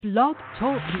Blog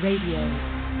Talk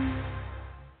Radio.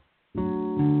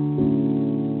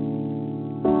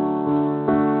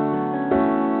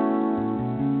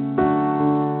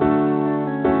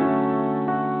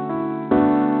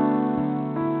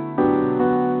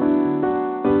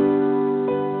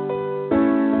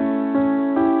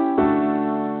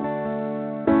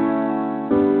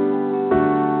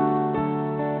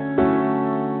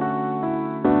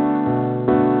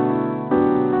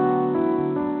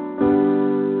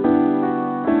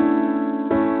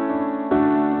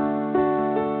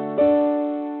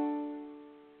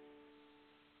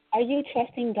 Are you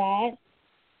trusting God?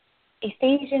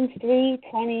 Ephesians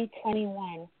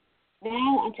 3:20-21.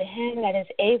 Now unto him that is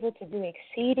able to do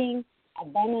exceeding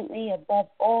abundantly above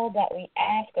all that we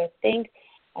ask or think,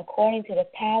 according to the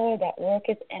power that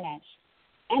worketh in us.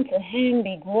 Unto him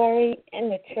be glory in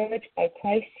the church by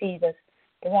Christ Jesus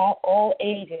throughout all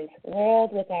ages,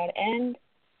 world without end.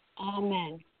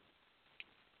 Amen.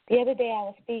 The other day I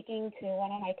was speaking to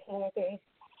one of my coworkers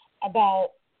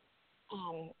about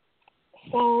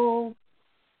so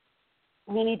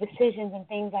many decisions and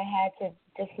things I had to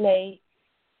just lay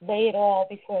it all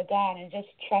before God and just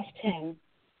trust him.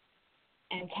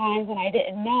 And times when I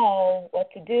didn't know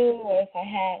what to do or if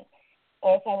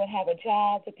I would have a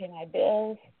job to pay my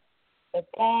bills. But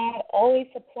God always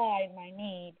supplied my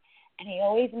need, and he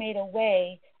always made a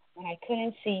way when I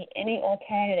couldn't see any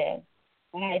alternative.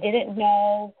 When I didn't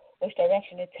know which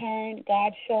direction to turn,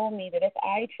 God showed me that if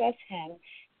I trust him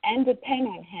and depend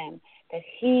on him, that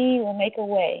he will make a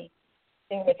way.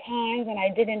 There were times when I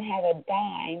didn't have a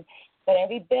dime, but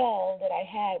every bill that I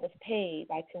had was paid.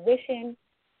 My tuition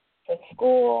for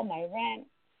school, my rent.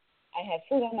 I had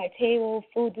food on my table,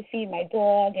 food to feed my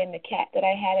dog and the cat that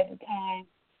I had at the time.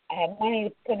 I had money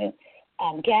to put in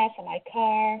gas in my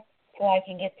car so I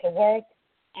can get to work.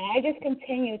 And I just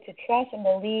continued to trust and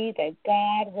believe that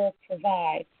God will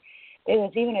provide. There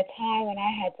was even a time when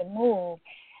I had to move,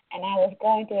 and I was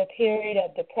going through a period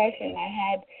of depression. I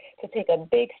had to take a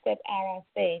big step out on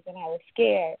faith, and I was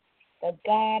scared. But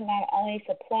God not only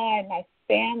supplied my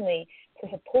family to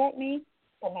support me,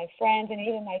 but my friends and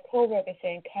even my coworkers to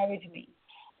encourage me.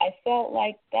 I felt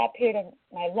like that period of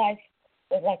my life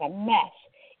was like a mess.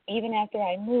 Even after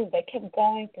I moved, I kept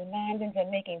going through nonsense and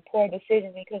making poor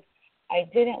decisions because I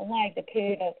didn't like the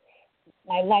period of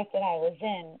my life that I was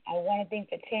in. I wanted things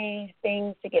to change,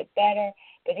 things to get better,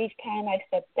 but each time I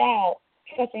stepped out,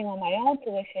 trusting on my own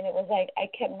tuition, it was like I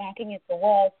kept knocking into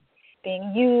walls,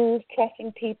 being used,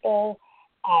 trusting people.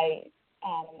 I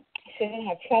shouldn't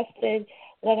have trusted,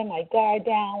 letting my guard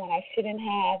down when I shouldn't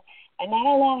have, and not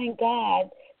allowing God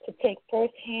to take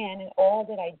first hand in all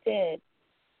that I did.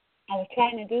 I was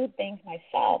trying to do things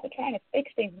myself, and trying to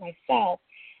fix things myself,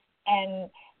 and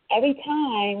every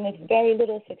time with very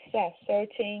little success,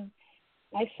 searching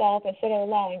myself instead of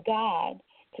allowing God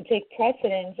to take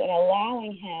precedence and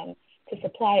allowing him to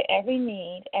supply every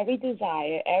need, every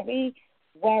desire, every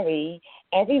worry,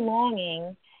 every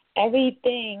longing,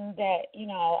 everything that,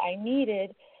 I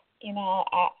needed.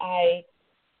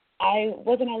 I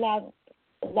wasn't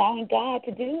allowing God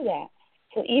to do that.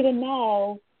 So even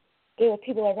though there were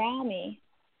people around me,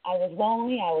 I was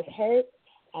lonely, I was hurt,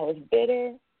 I was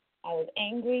bitter, I was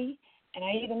angry, and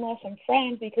I even lost some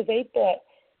friends because they thought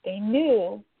they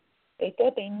knew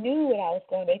what I was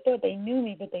going. They thought they knew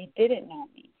me, but they didn't know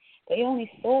me. They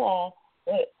only saw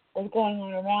what was going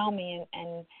on around me,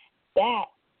 and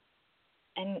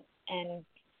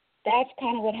that's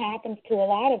kind of what happens to a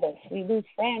lot of us. We lose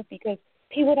friends because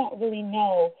people don't really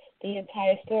know the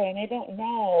entire story, and they don't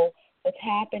know what's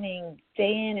happening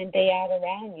day in and day out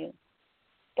around you.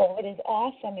 But what is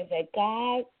awesome is that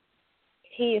God,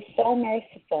 he is so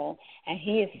merciful and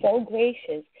he is so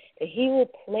gracious that he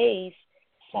will place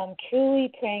some truly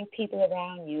praying people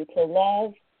around you to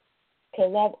love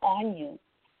on you.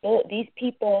 These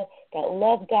people that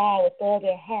love God with all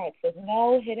their hearts, with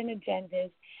no hidden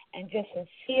agendas, and just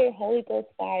sincere Holy Ghost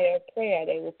fire prayer.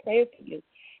 They will pray for you.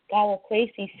 God will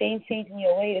place these same saints in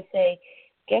your way to say,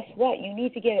 guess what? You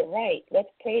need to get it right.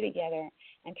 Let's pray together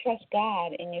and trust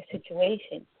God in your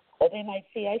situation. Or they might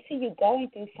say, I see you going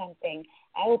through something.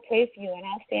 I will pray for you, and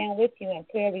I'll stand with you in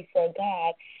prayer before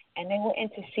God, and they will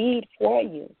intercede for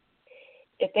you.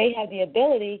 If they have the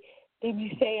ability, they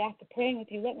may say, after praying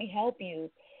with you, let me help you.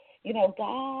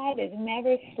 God is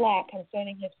never slack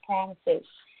concerning his promises.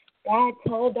 God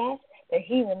told us that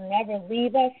he will never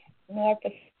leave us nor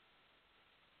forsake us.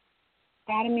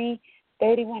 Deuteronomy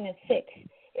 31:6.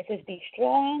 It says, be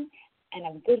strong and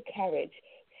of good courage.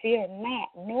 Fear not,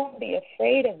 nor be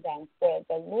afraid of them, for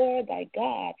the Lord thy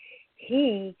God,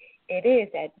 he it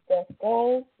is that doth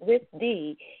go with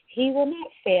thee. He will not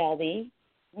fail thee,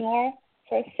 nor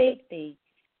forsake thee.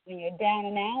 When you're down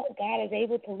and out, God is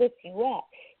able to lift you up.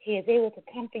 He is able to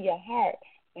comfort your heart.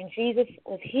 When Jesus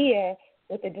was here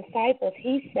with the disciples,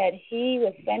 he said he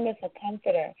would send us a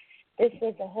comforter. This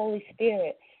was the Holy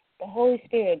Spirit. The Holy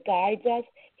Spirit guides us.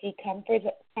 He comforts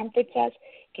us,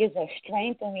 gives us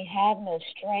strength when we have no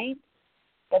strength.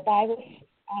 The Bible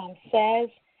says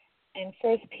in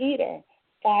 1 Peter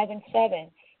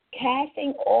 5:7,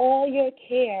 casting all your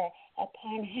care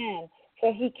upon him,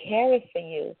 for he careth for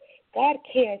you. God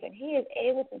cares, and he is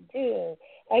able to do,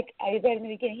 like I read in the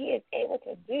beginning, he is able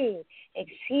to do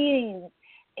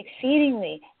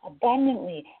exceedingly,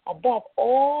 abundantly, above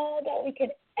all that we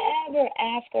can ever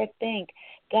ask or think.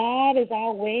 God is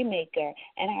our way maker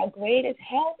and our greatest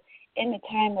help in the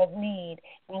time of need.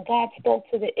 When God spoke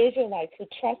to the Israelites who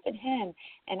trusted him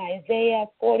in Isaiah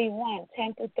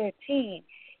 41:10-13,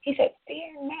 he said,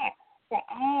 fear not, for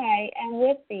I am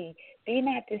with thee. Be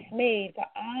not dismayed, for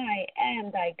I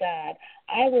am thy God.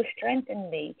 I will strengthen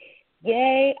thee.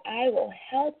 Yea, I will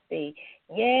help thee.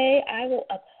 Yea, I will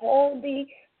uphold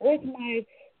thee with the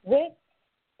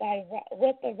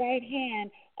right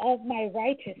hand of my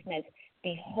righteousness.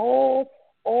 Behold,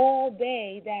 all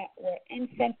they that were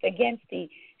incensed against thee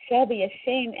shall be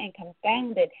ashamed and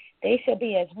confounded. They shall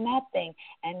be as nothing,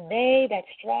 and they that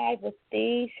strive with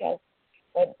thee shall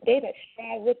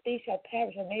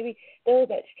perish, or maybe those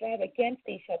that strive against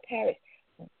thee shall perish.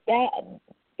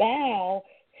 Thou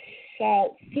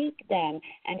shalt seek them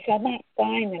and shalt not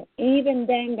find them, even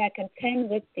them that contended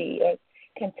with thee.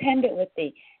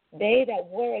 They that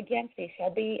were against thee shall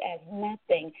be as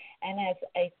nothing, and as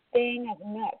a thing of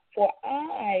naught. For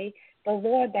I, the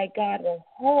Lord thy God, will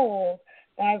hold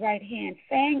thy right hand,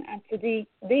 saying unto thee,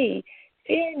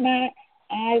 fear not,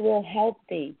 I will help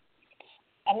thee.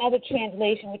 Another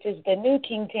translation, which is the New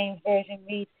King James Version,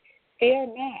 reads, fear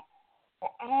not,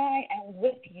 for I am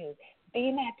with you.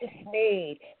 Be not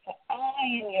dismayed, for I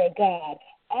am your God.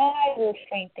 I will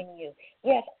strengthen you.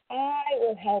 Yes, I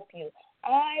will help you.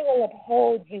 I will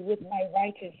uphold you with my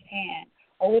righteous hand,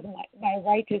 or with my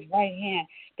righteous right hand.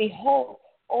 Behold,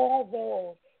 all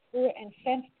those who are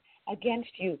incensed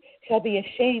against you shall be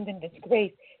ashamed and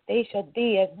disgraced. They shall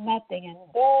be as nothing, and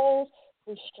those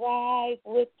who strive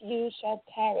with you shall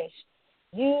perish.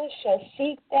 You shall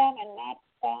seek them and not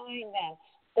find them.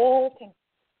 Those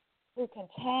who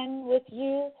contend with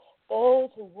you, those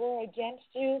who war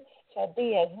against you, shall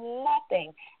be as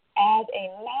nothing, as a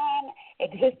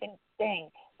non-existent thing.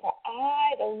 For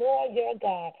I, the Lord your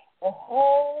God, will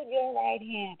hold your right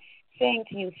hand, saying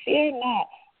to you, fear not,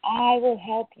 I will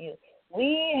help you.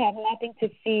 We have nothing to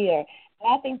fear,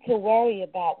 nothing to worry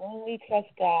about when we trust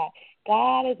God.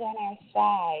 God is on our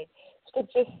side.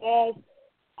 Scripture says,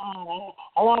 and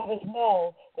a lot of us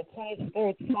know the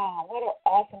 23rd Psalm. What an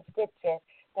awesome scripture.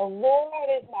 The Lord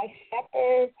is my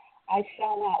shepherd, I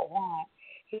shall not want.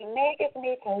 He maketh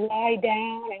me to lie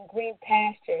down in green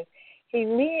pastures. He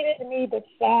leadeth me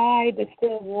beside the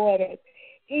still waters.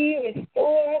 He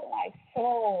restoreth my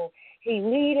soul. He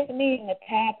leadeth me in the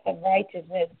path of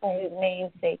righteousness for his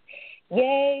name's sake.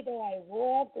 Yea, though I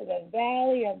walk through the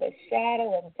valley of the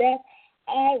shadow of death,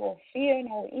 I will fear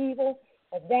no evil,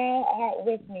 for thou art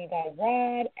with me. Thy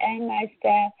rod and thy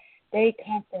staff, they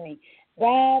comfort me.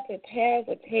 Thou preparest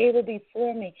a table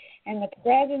before me in the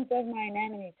presence of mine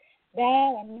enemies.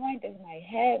 Thou anointest my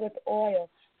head with oil.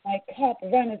 My cup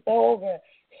runneth over.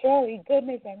 Surely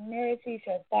goodness and mercy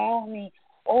shall follow me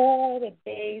all the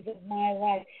days of my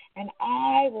life, and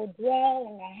I will dwell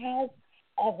in the house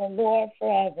of the Lord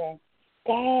forever.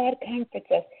 God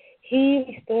comforts us. He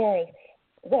restores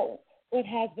what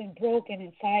has been broken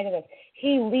inside of us.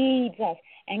 He leads us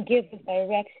and gives us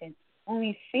direction. When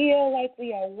we feel like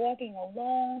we are walking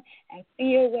alone and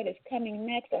fear what is coming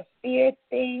next, or fear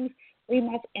things we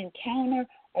must encounter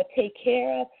or take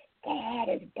care of, God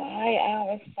is by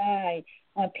our side.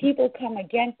 When people come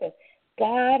against us,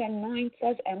 God anoints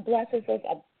us and blesses us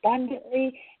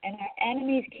abundantly, and our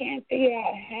enemies can't figure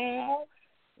out how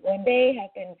when they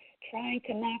have been trying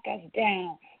to knock us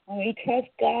down. When we trust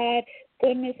God,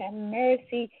 goodness and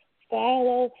mercy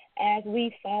follow as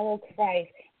we follow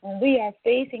Christ. When we are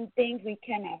facing things we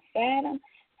cannot fathom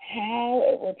how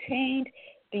it will change,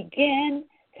 begin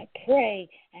to pray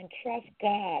and trust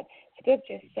God.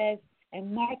 Scripture says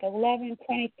in Mark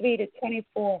 11:23-24,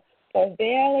 for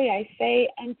verily I say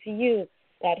unto you,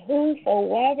 that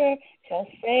whosoever shall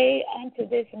say unto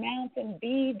this mountain,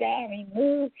 be thou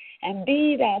removed, and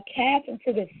be thou cast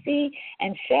into the sea,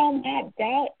 and shall not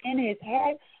doubt in his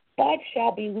heart, but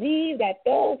shall believe that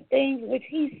those things which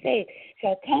he saith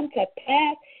shall come to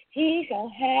pass, he shall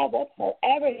have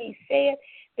whatsoever he saith.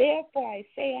 Therefore I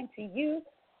say unto you,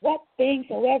 what things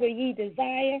soever ye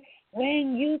desire,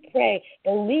 when you pray,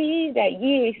 believe that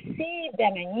ye receive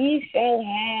them, and ye shall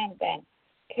have them.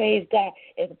 Praise God.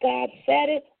 If God said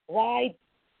it, why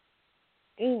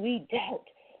do we doubt?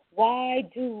 Why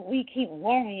do we keep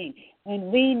worrying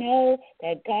when we know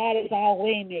that God is our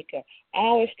waymaker,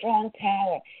 our strong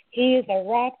tower? He is a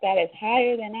rock that is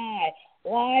higher than I.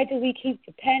 Why do we keep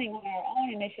depending on our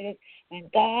own initiatives when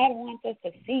God wants us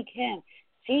to seek Him?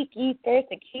 Seek ye first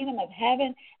the kingdom of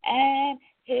heaven and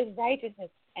His righteousness,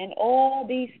 and all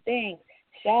these things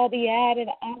shall be added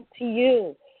unto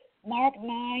you. Mark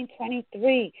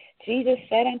 9:23, Jesus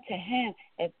said unto him,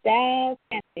 if thou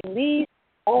canst believe,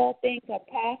 all things are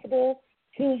possible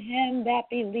to him that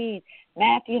believes.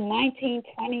 Matthew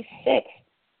 19:26,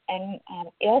 and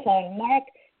also in Mark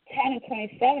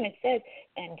 10:27, it says,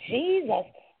 and Jesus,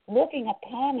 looking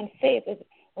upon them, saith,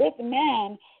 with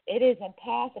man it is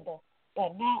impossible,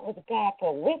 but not with God,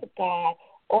 for with God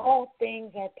all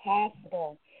things are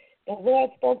possible. The Lord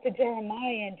spoke to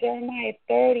Jeremiah in Jeremiah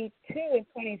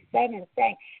 32:27,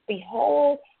 saying,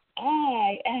 behold,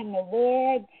 I am the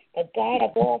Lord, the God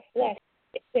of all flesh.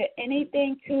 Is there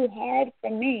anything too hard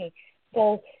for me?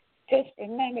 So just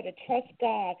remember to trust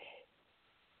God.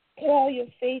 Put all your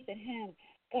faith in Him.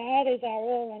 God is our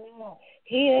all in all.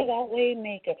 He is our way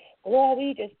maker. Lord,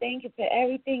 we just thank you for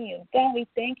everything you've done. We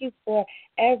thank you for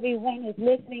everyone who's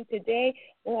listening today.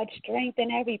 Lord,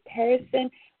 strengthen every person.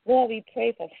 Lord, we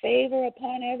pray for favor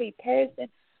upon every person.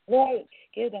 Lord,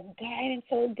 give them guidance,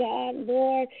 oh God.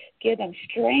 Lord, give them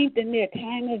strength in their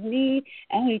time of need.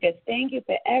 And we just thank you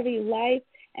for every life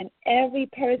and every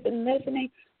person listening.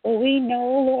 For we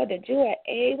know, Lord, that you are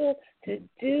able to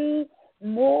do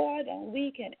more than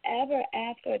we can ever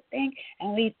ask or think.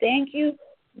 And we thank you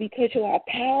because you are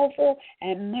powerful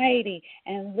and mighty.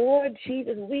 And Lord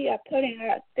Jesus, we are putting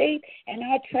our faith and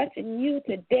our trust in you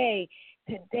today,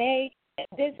 at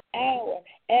this hour.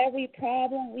 Every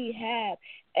problem we have,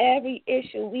 every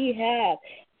issue we have,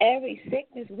 every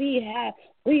sickness we have,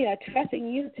 we are trusting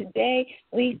you today.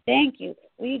 We thank you.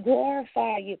 We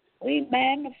glorify you. We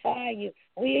magnify you.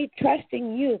 We are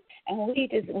trusting you. And we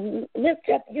just lift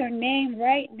up your name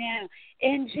right now.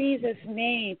 In Jesus'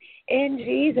 name. In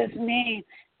Jesus' name.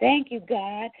 Thank you,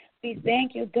 God. We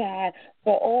thank you, God,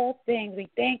 for all things. We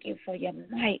thank you for your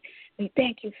might. We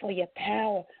thank you for your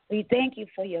power. We thank you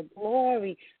for your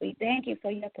glory. We thank you for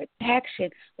your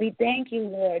protection. We thank you,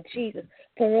 Lord Jesus,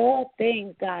 for all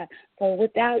things, God. For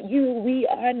without you, we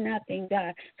are nothing,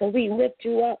 God. So we lift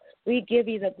you up. We give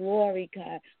you the glory,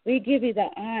 God. We give you the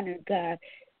honor, God.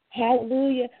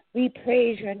 Hallelujah. We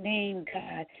praise your name,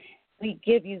 God. We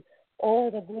give you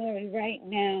all the glory right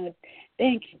now.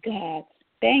 Thank you, God.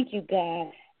 Thank you,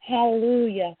 God.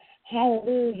 Hallelujah.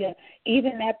 Hallelujah.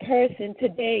 Even that person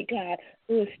today, God,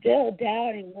 who is still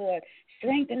doubting, Lord,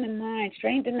 strengthen the mind,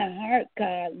 strengthen the heart,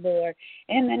 God, Lord.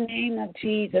 In the name of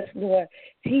Jesus, Lord,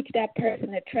 teach that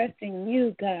person to trust in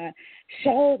you, God.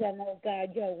 Show them, oh God,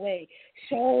 your way.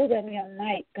 Show them your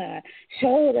might, God.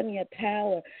 Show them your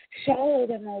power. Show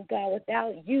them, oh God,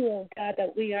 without you, oh God,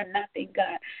 that we are nothing,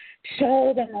 God.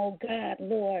 Show them, oh God,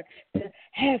 Lord, to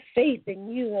have faith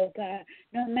in you, oh God,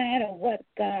 no matter what,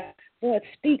 God. Lord,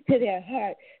 speak to their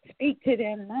heart. Speak to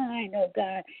their mind, oh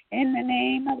God, in the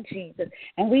name of Jesus.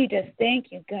 And we just thank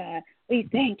you, God. We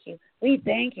thank you. We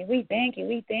thank you. We thank you.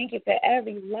 We thank you for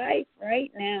every life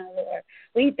right now, Lord.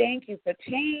 We thank you for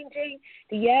changing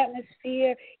the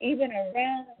atmosphere, even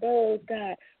around those,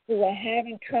 God, who are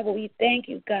having trouble. We thank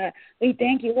you, God. We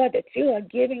thank you, Lord, that you are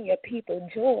giving your people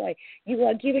joy. You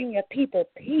are giving your people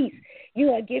peace. You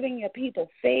are giving your people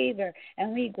favor.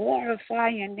 And we glorify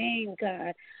your name,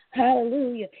 God.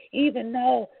 Hallelujah. Even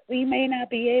though we may not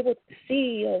be able to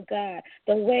see, oh God,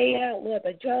 the way out, Lord,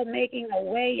 but you're making a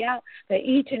way out for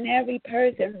each and every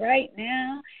person right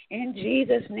now in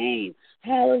Jesus' name.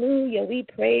 Hallelujah. We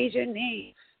praise your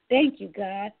name. Thank you,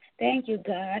 God. Thank you,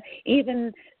 God.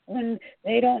 Even when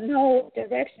they don't know what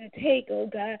direction to take, oh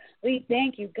God, we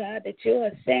thank you, God, that you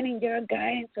are sending your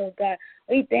guidance, oh God.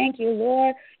 We thank you,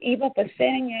 Lord, even for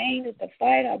sending your angels to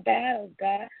fight our battles,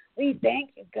 God. We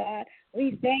thank you, God.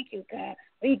 We thank you, God.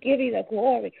 We give you the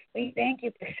glory. We thank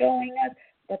you for showing us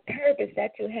the purpose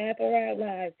that you have for our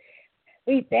lives.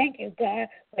 We thank you, God,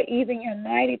 for even your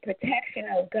mighty protection,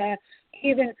 oh God.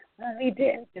 Even when we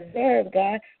didn't deserve,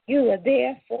 God, you were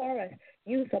there for us.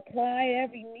 You supply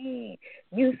every need.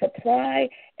 You supply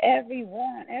every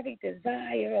want, every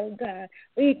desire, oh God.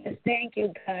 We just thank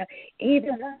you, God.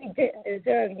 Even when we didn't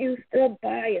deserve, you stood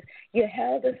by us. You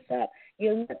held us up.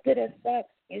 You lifted us up.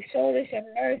 You showed us your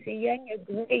mercy and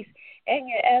your grace and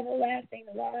your everlasting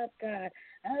love, God.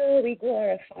 Oh, we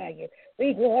glorify you.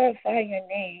 We glorify your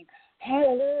name.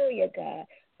 Hallelujah, God.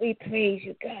 We praise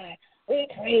you, God. We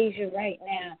praise you right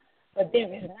now, for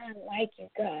there is none like you,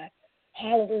 God.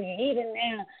 Hallelujah. Even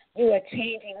now, you are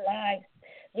changing lives.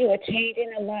 You are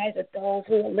changing the lives of those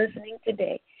who are listening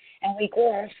today. And we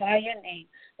glorify your name.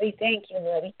 We thank you,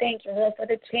 Lord. We thank you, Lord, for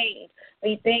the change.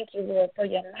 We thank you, Lord, for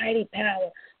your mighty power.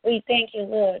 We thank you,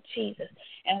 Lord Jesus.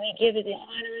 And we give you the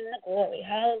honor and the glory.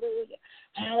 Hallelujah.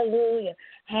 Hallelujah.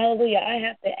 Hallelujah. I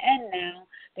have to end now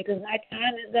because my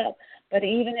time is up. But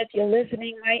even if you're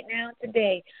listening right now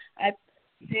today, I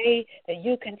say that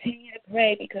you continue to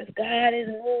pray because God is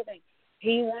moving.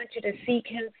 He wants you to seek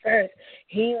him first.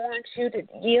 He wants you to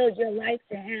yield your life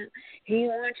to him. He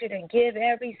wants you to give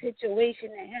every situation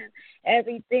to him,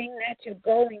 everything that you're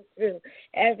going through,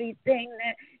 everything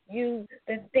that you've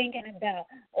been thinking about,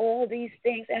 all these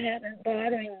things that have been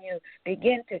bothering you.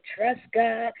 Begin to trust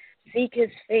God, seek his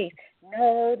face.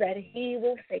 Know that he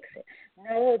will fix it.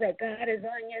 Know that God is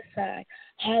on your side.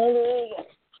 Hallelujah.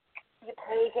 You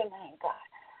praise your name, God.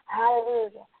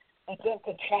 Hallelujah. Begin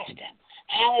to trust him.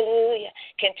 Hallelujah.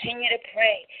 Continue to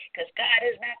pray because God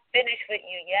is not finished with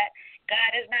you yet.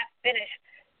 God is not finished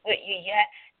with you yet.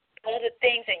 All the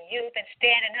things that you've been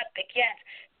standing up against,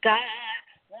 God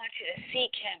wants you to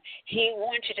seek him. He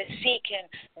wants you to seek him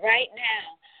right now.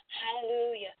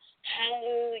 Hallelujah.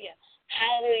 Hallelujah.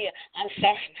 Hallelujah. I'm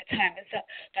sorry, my time is up.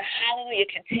 But hallelujah.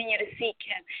 Continue to seek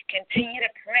him. Continue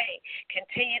to pray.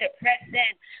 Continue to press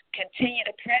in. Continue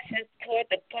to press in toward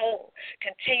the goal.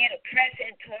 Continue to press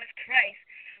in towards Christ.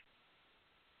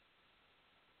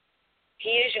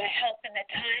 He is your help in the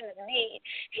time of need.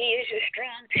 He is your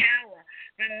strong tower.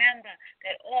 Remember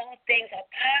that all things are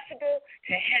possible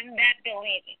to him that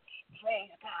believeth.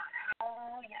 Praise God.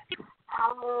 Hallelujah.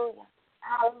 Hallelujah.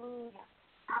 Hallelujah.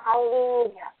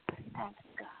 Hallelujah.